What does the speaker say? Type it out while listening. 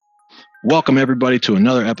Welcome, everybody, to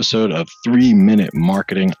another episode of 3-Minute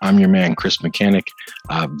Marketing. I'm your man, Chris Mechanic.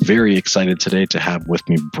 Very excited today to have with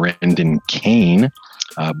me Brendan Kane.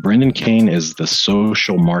 Brendan Kane is the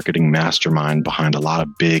social marketing mastermind behind a lot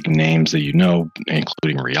of big names that you know,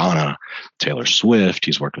 including Rihanna, Taylor Swift.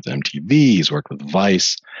 He's worked with MTV. He's worked with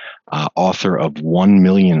Vice. Author of 1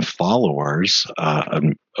 Million Followers,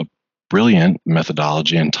 a brilliant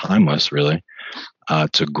methodology and timeless, really.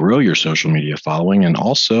 To grow your social media following, and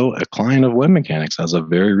also a client of Web Mechanics as of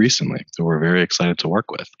very recently, who we're very excited to work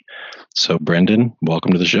with. So, Brendan,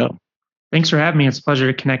 welcome to the show. Thanks for having me. It's a pleasure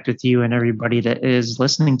to connect with you and everybody that is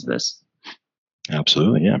listening to this.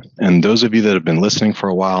 Absolutely, yeah. And those of you that have been listening for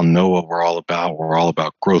a while know what we're all about. We're all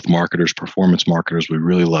about growth marketers, performance marketers. We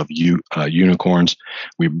really love unicorns.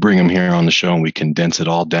 We bring them here on the show and we condense it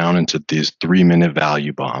all down into these 3-minute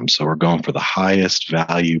value bombs. So we're going for the highest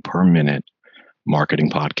value per minute marketing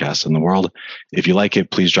podcast in the world. If you like it,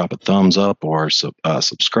 please drop a thumbs up or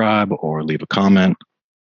subscribe or leave a comment.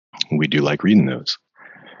 We do like reading those.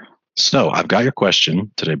 So I've got your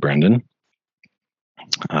question today, Brendan.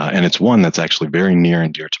 And it's one that's actually very near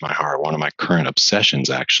and dear to my heart. One of my current obsessions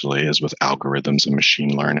actually is with algorithms and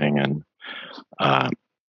machine learning and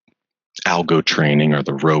algo training, or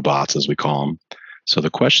the robots as we call them. So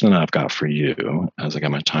the question that I've got for you, as I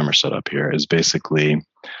got my timer set up here, is basically,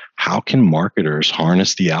 how can marketers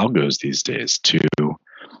harness the algos these days to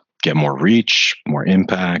get more reach, more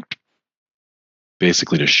impact,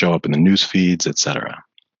 basically to show up in the news feeds, etc.?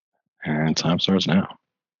 And time starts now.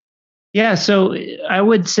 Yeah, so I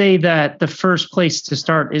would say that the first place to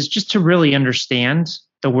start is just to really understand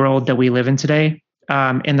the world that we live in today,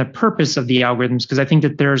 and the purpose of the algorithms, because I think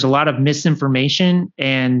that there's a lot of misinformation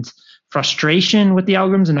and frustration with the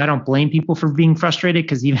algorithms, and I don't blame people for being frustrated,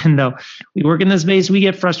 because even though we work in this space, we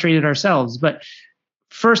get frustrated ourselves. But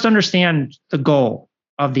first, understand the goal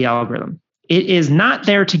of the algorithm. It is not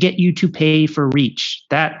there to get you to pay for reach.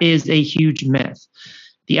 That is a huge myth.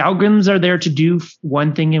 The algorithms are there to do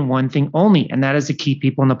one thing and one thing only, and that is to keep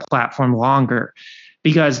people on the platform longer.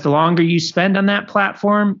 Because the longer you spend on that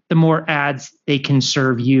platform, the more ads they can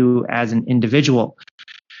serve you as an individual.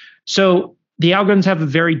 So the algorithms have a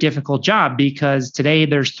very difficult job, because today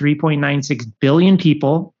there's 3.96 billion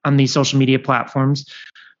people on these social media platforms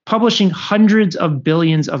publishing hundreds of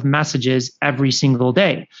billions of messages every single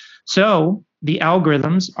day. So the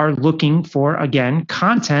algorithms are looking for, again,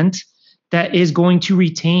 content that is going to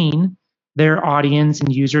retain their audience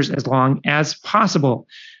and users as long as possible.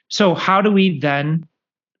 So how do we then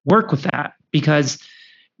work with that? Because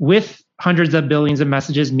with hundreds of billions of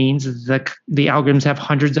messages means that the algorithms have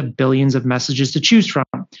hundreds of billions of messages to choose from.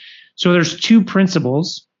 So there's two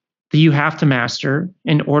principles that you have to master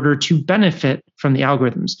in order to benefit from the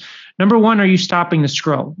algorithms. Number one, are you stopping the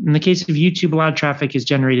scroll? In the case of YouTube, a lot of traffic is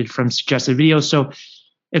generated from suggested videos. So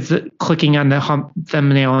it's clicking on the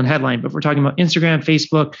thumbnail and headline. But if we're talking about Instagram,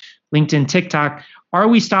 Facebook, LinkedIn, TikTok, are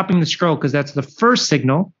we stopping the scroll? Because that's the first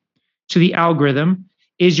signal to the algorithm.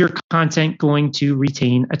 Is your content going to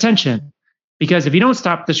retain attention? Because if you don't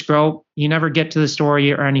stop the scroll, you never get to the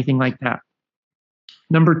story or anything like that.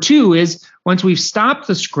 Number two is, once we've stopped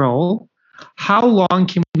the scroll, how long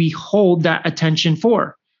can we hold that attention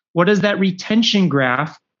for? What does that retention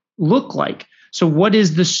graph look like? So what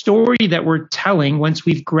is the story that we're telling once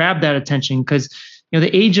we've grabbed that attention? Because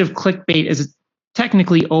the age of clickbait is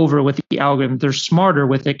technically over with the algorithm. They're smarter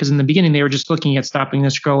with it, because in the beginning they were just looking at stopping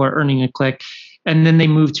the scroll or earning a click, and then they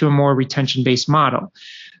moved to a more retention-based model.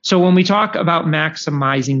 So when we talk about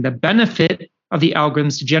maximizing the benefit of the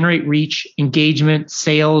algorithms to generate reach, engagement,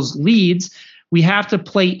 sales, leads, we have to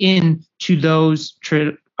play into those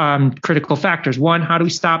critical factors. One, how do we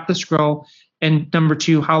stop the scroll? And number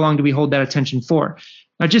two, how long do we hold that attention for?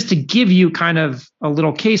 Now, just to give you kind of a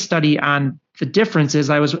little case study on the differences,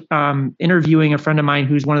 I was interviewing a friend of mine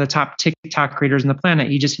who's one of the top TikTok creators on the planet.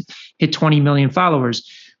 He just hit 20 million followers.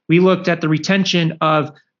 We looked at the retention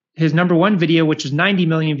of his number one video, which was 90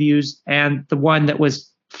 million views, and the one that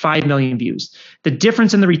was 5 million views. The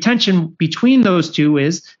difference in the retention between those two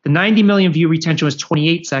is the 90 million view retention was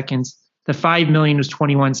 28 seconds. The 5 million was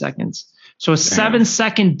 21 seconds. So a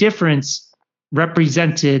 7-second difference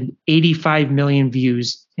represented 85 million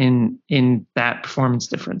views in that performance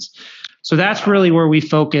difference. So that's really where we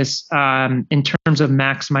focus in terms of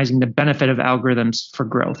maximizing the benefit of algorithms for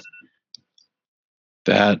growth.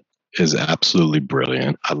 That is absolutely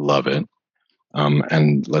brilliant. I love it.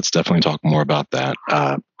 And let's definitely talk more about that.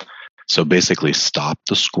 So basically, stop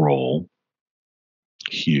the scroll,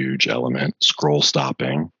 huge element, scroll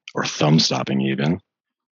stopping or thumb stopping even,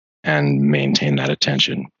 and maintain that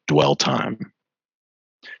attention, dwell time.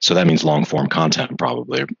 So that means long form content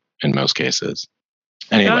probably, in most cases.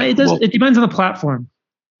 Anyway, it depends on the platform.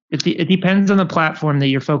 It depends on the platform that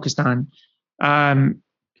you're focused on.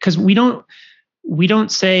 Because we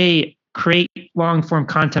don't say create long form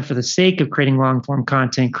content for the sake of creating long form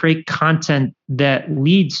content. Create content that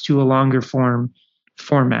leads to a longer form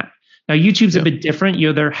format. Now, YouTube's a bit different.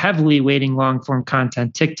 They're heavily weighting long form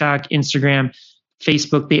content. TikTok, Instagram,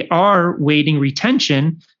 Facebook, they are weighting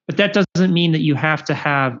retention, but that doesn't mean that you have to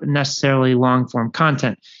have necessarily long form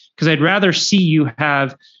content. Because I'd rather see you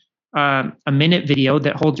have a minute video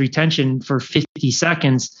that holds retention for 50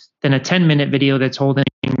 seconds than a 10-minute video that's holding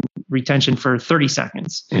retention for 30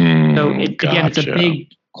 seconds. Again, it's a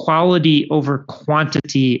big quality over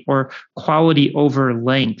quantity or quality over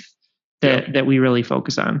length that we really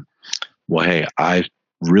focus on. Well, hey, I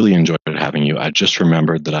really enjoyed having you. I just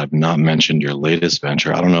remembered that I've not mentioned your latest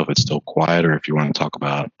venture. I don't know if it's still quiet or if you want to talk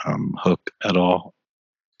about Hook at all.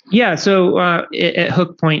 Yeah, so at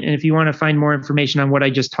Hook Point, and if you want to find more information on what I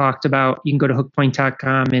just talked about, you can go to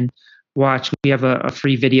hookpoint.com and watch. We have a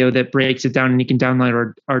free video that breaks it down, and you can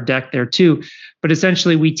download our deck there too. But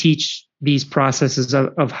essentially, we teach these processes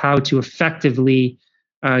of how to effectively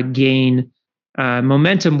gain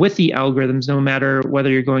momentum with the algorithms, no matter whether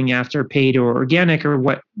you're going after paid or organic or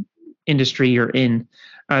what industry you're in.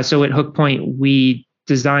 So at Hook Point, we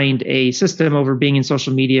designed a system over being in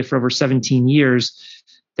social media for over 17 years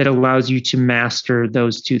that allows you to master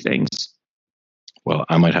those two things. Well,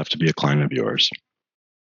 I might have to be a client of yours.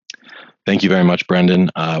 Thank you very much, Brendan.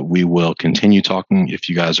 We will continue talking if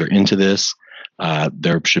you guys are into this.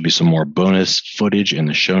 There should be some more bonus footage in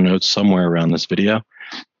the show notes somewhere around this video.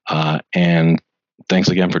 And thanks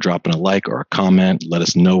again for dropping a like or a comment. Let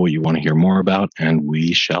us know what you want to hear more about, and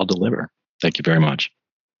we shall deliver. Thank you very much.